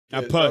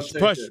Now push.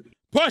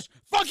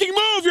 Fucking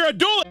move! You're a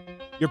duelist!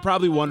 You're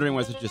probably wondering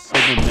why such a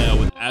Sigma male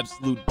with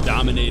absolute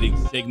dominating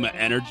Sigma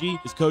energy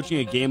is coaching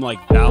a game like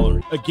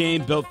Valorant, a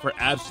game built for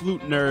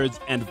absolute nerds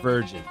and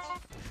virgins.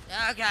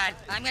 Oh God,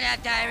 I'm gonna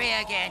have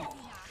diarrhea again.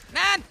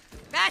 Mom,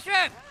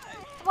 bathroom!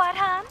 What,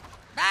 hon?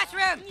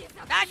 Bathroom!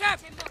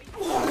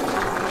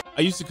 Bathroom!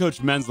 I used to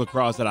coach men's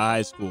lacrosse at a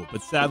high school,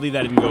 but sadly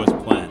that didn't go as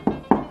planned.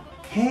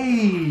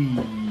 Hey,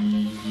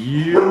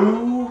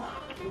 you?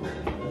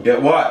 Get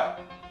what?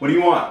 What do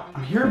you want?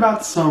 I'm here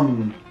about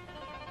some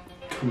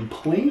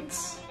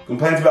complaints.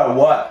 Complaints about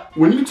what?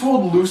 When you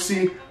told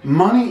Lucy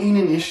money ain't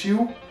an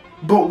issue,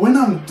 but when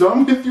I'm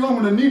done with you, I'm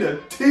gonna need a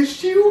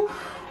tissue?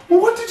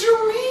 What did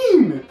you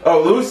mean?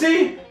 Oh,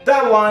 Lucy?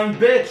 That lying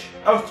bitch.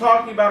 I was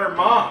talking about her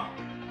mom.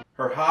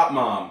 Her hot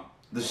mom.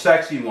 The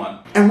sexy one.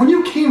 And when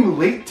you came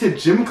late to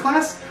gym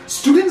class,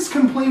 students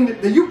complained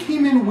that you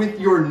came in with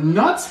your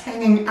nuts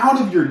hanging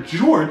out of your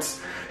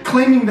jorts,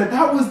 claiming that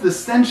that was the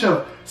stench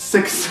of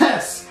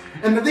success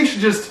and that they should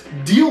just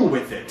deal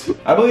with it.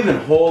 I believe in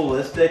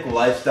holistic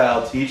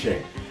lifestyle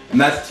teaching. And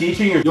that's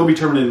teaching your... You'll be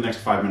terminated in the next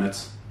 5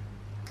 minutes.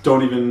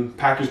 Don't even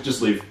package,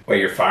 just leave. Wait,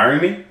 you're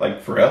firing me?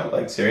 Like, for real?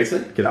 Like,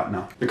 seriously? Get out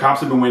now. The cops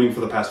have been waiting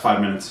for the past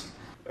 5 minutes.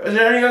 Is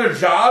there any other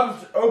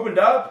jobs opened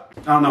up?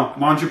 I don't know.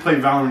 Why don't you play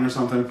Valorant or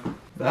something?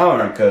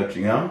 Valorant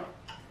coaching, huh?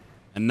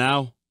 And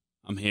now,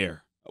 I'm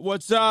here.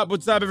 What's up?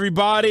 What's up,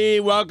 everybody?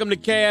 Welcome to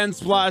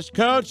knsplash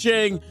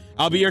Coaching.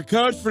 I'll be your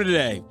coach for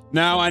today.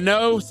 Now, I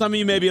know some of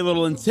you may be a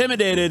little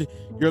intimidated.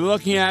 You're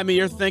looking at me,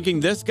 you're thinking,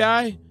 this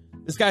guy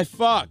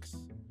fucks.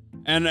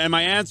 And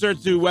my answer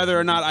to whether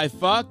or not I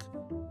fuck,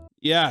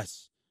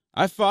 yes,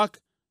 I fuck.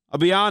 I'll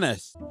be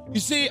honest. You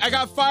see, I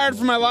got fired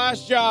from my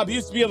last job.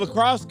 Used to be a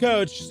lacrosse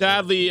coach.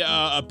 Sadly,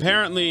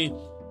 apparently,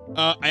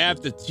 I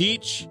have to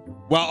teach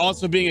while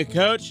also being a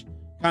coach.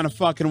 Kind of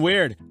fucking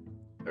weird.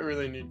 I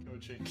really need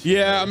coaching.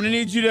 Yeah, I'm gonna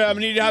need you to have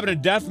a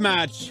death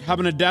match.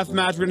 Having a death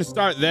match. We're gonna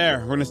start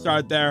there. We're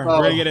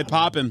gonna get it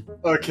popping.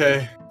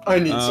 Okay. I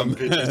need some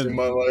bitches in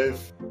my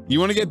life. You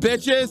wanna get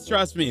bitches?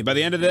 Trust me. By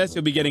the end of this,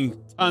 you'll be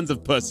getting tons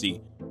of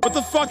pussy. What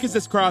the fuck is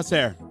this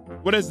crosshair?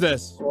 What is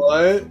this?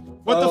 What?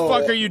 What the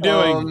fuck are you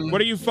doing?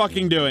 What are you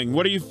fucking doing?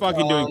 What are you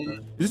fucking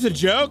doing? Is this a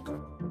joke?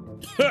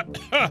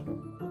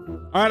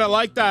 All right, I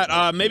like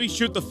that. Maybe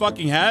shoot the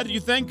fucking head, you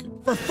think?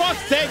 For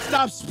fuck's sake,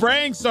 stop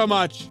spraying so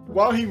much.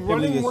 Wow, he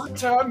running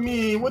worked at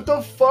me. What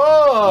the fuck?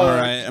 All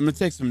right, I'm gonna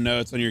take some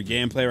notes on your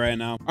gameplay right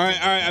now. All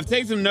right, I've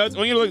taken some notes. I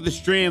want you to look at the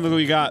stream. Look what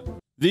we got.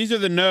 These are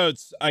the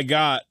notes I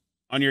got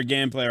on your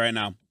gameplay right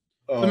now.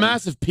 The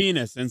massive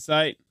penis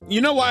insight.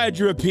 You know why I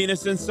drew a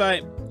penis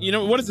insight? You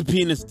know, what does a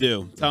penis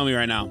do? Tell me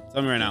right now.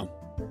 Tell me right now.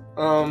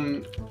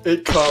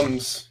 It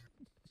comes.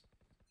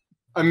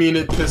 I mean,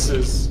 it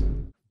pisses.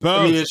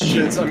 Both. I mean, it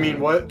shits. I mean,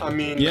 what? I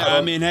mean... Yeah,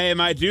 I mean, hey, it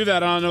might do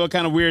that. I don't know what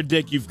kind of weird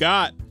dick you've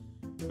got.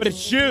 But it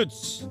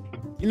shoots.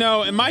 You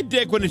know, and my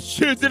dick, when it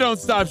shoots, it don't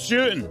stop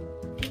shooting.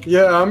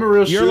 Yeah, I'm a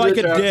real shooter, You're like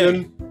a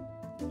Captain. dick.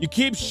 You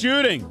keep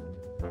shooting.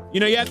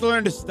 You know, you have to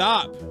learn to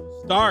stop.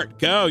 Start.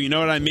 Go. You know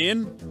what I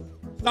mean?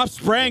 Stop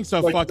spraying so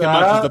like fucking that?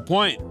 much is the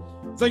point.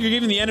 It's like you're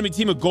giving the enemy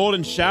team a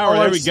golden shower.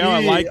 There we go.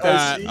 I like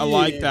that. I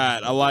like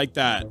that. I like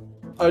that.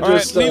 All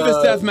right, leave this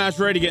deathmatch.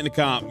 We're ready to get in the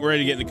comp. We're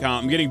ready to get in the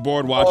comp. I'm getting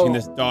bored watching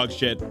this dog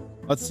shit.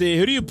 Let's see.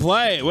 Who do you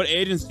play? What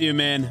agents do you,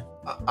 man?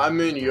 I'm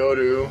in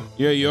Yoru.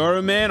 You're a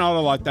Yoru, man?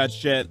 Auto-lock that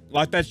shit.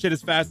 Lock that shit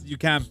as fast as you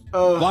can.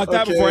 Lock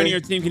that before any of your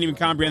team can even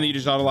comprehend that you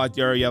just auto-locked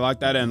Yoru. Yeah, lock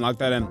that in. Lock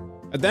that in.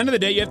 At the end of the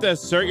day, you have to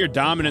assert your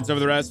dominance over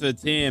the rest of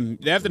the team.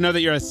 They have to know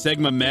that you're a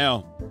Sigma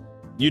male.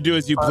 You do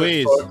as you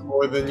please. I fuck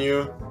more than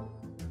you.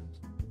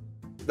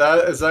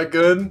 Is that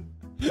good?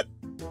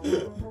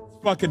 It's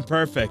fucking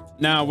perfect.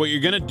 Now, what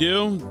you're gonna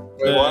do...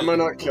 Wait, why am I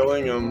not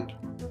killing him?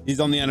 He's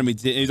on the enemy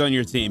team. He's on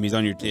your team. He's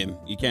on your team.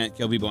 You can't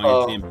kill people on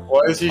your team.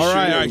 Why is he shooting? All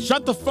right.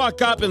 Shut the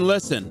fuck up and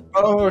listen.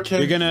 Oh,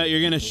 okay.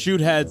 You're gonna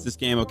shoot heads this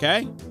game,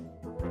 okay?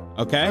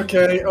 Okay.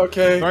 Okay.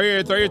 Okay. Throw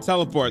your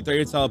teleport. Throw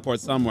your teleport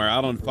somewhere.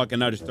 I don't fucking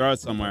know. Just throw it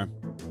somewhere.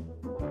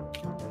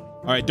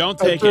 All right. Don't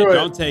take it.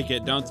 Don't take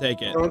it. Don't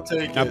take it. Don't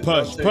take it. Now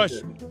push.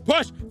 Push.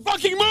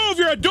 Fucking move.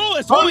 You're a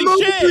duelist. Holy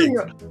shit.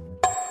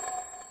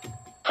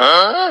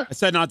 Huh? I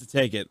said not to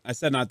take it. I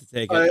said not to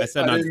take it. I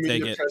said not to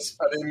take it.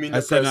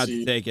 I said not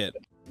to take it.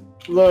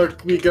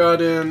 Look, we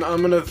got in.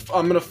 I'm a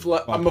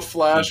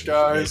flash,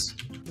 guys.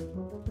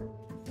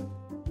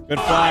 Good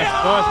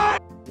flash.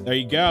 Push. There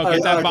you go.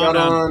 Get that bomb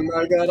down.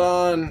 I got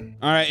on.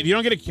 All right. If you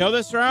don't get a kill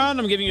this round,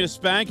 I'm giving you a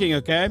spanking.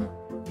 Okay.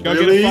 Go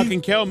get a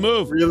fucking kill.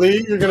 Move.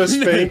 Really? You're gonna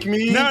spank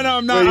me? No,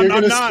 I'm not. Wait,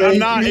 I'm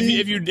not.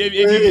 If you get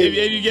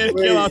a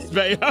kill, I'll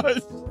spank.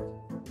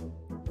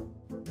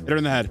 Hit her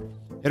in the head.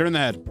 Hit her in the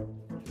head.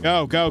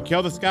 Go.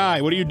 Kill the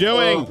sky. What are you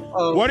doing?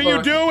 What are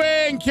you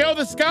doing? Kill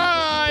the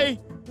sky.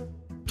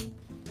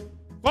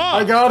 Fuck.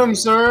 I got him,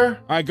 sir.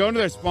 All right, go into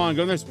their spawn.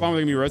 Go into their spawn.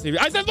 They're gonna be rotating.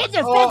 I said, look,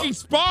 their fucking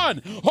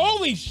spawn.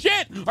 Holy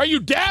shit. Are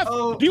you deaf?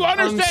 Do you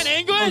understand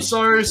English? I'm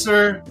sorry,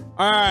 sir.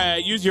 All right,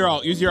 use your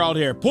ult. Use your ult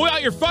here. Pull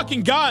out your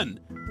fucking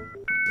gun.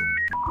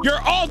 Your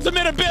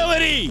ultimate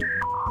ability.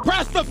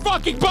 Press the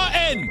fucking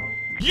button.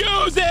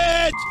 Use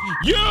it!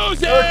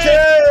 Use it!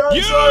 Okay, I'm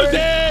Use sorry.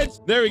 it!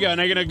 There we go.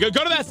 Now you're gonna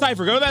go to that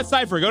cipher. Go to that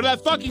cipher. Go to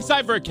that fucking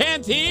cipher.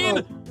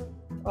 Canteen!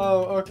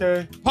 Oh,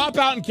 okay. Pop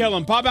out and kill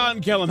him. Pop out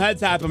and kill him. Head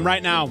tap him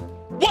right now.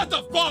 What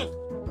the fuck?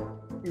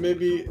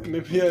 Maybe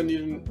I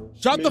need.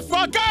 Shut the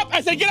fuck up!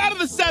 I said get out of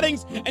the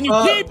settings, and you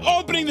keep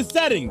opening the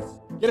settings.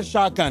 Get a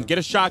shotgun. Get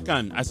a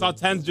shotgun. I saw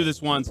Tens do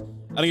this once.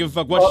 I don't give a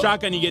fuck what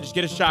shotgun you get. Just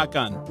get a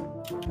shotgun.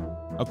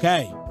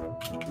 Okay.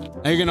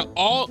 Now you're gonna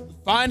all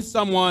find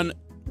someone,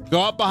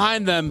 go up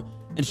behind them,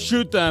 and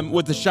shoot them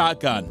with the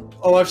shotgun.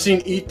 Oh, I've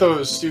seen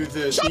Ethos do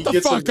this. Shut he the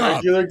gets fuck a up.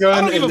 regular I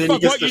gun don't give and a then he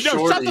fuck gets what the you know.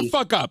 shorty. Shut the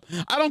fuck up.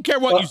 I don't care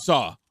what you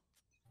saw.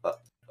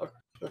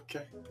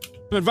 Okay.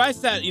 Some advice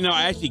that, you know,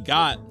 I actually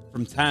got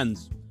from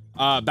Tens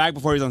back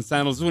before he was on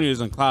Sentinels. This is when he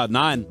was on Cloud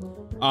 9.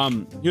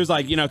 He was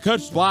like, you know,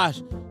 Coach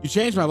Splash, you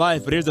changed my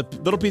life, but here's a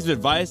little piece of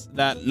advice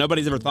that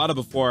nobody's ever thought of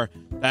before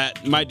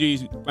that might do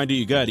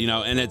you good, you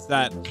know, and it's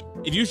that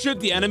if you shoot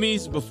the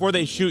enemies before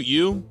they shoot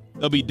you,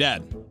 they'll be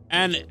dead.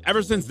 And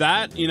ever since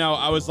that, you know,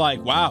 I was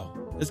like, wow,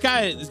 this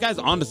guy's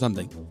onto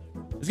something.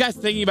 This guy's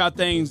thinking about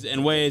things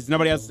in ways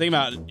nobody else is thinking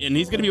about, and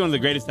he's gonna be one of the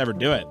greatest to ever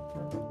do it.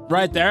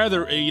 Right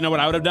there, you know what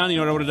I would have done? You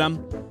know what I would have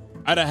done?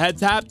 I'd have head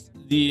tapped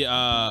the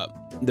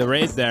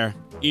raise there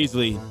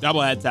easily,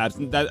 double head taps.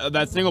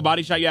 That single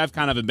body shot you have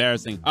kind of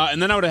embarrassing.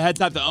 And then I would have head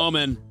tapped the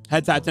Omen,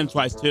 head tapped him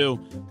twice too,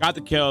 got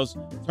the kills,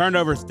 turned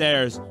over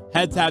stairs,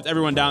 head tapped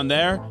everyone down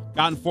there,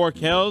 gotten 4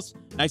 kills.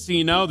 Next thing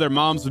you know, their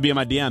moms would be in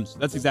my DMs.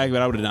 That's exactly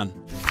what I would have done.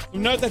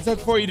 Some notes I took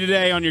for you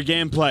today on your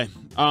gameplay.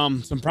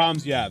 Some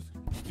problems you have.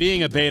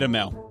 Being a beta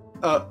male.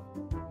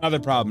 Another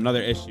problem,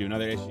 another issue.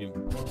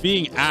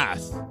 Being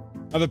ass.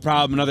 Another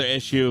problem, another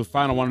issue.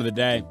 Final one of the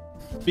day.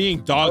 Being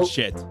dog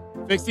shit.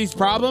 Fix these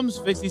problems.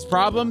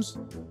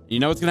 You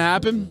know what's gonna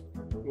happen?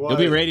 What? You'll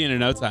be radiant in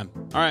no time.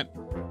 All right.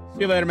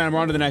 See you later, man. We're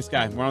on to the next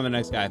guy. Have a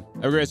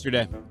great rest of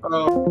your day.